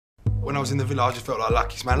When I was in the villa, I just felt like the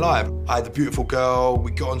luckiest man alive. I had a beautiful girl, we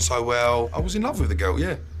got on so well. I was in love with the girl,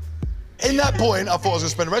 yeah. In that point, I thought I was gonna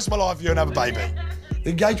spend the rest of my life with you and have a baby. The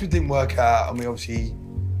engagement didn't work out, and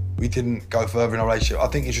we didn't go further in our relationship. I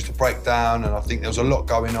think it's just a breakdown, and I think there was a lot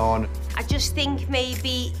going on. I just think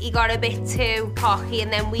maybe he got a bit too cocky,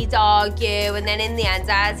 and then we'd argue, and then in the end,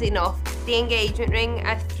 I had enough. The engagement ring,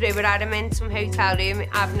 I threw it at him in some hotel room,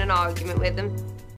 having an argument with him.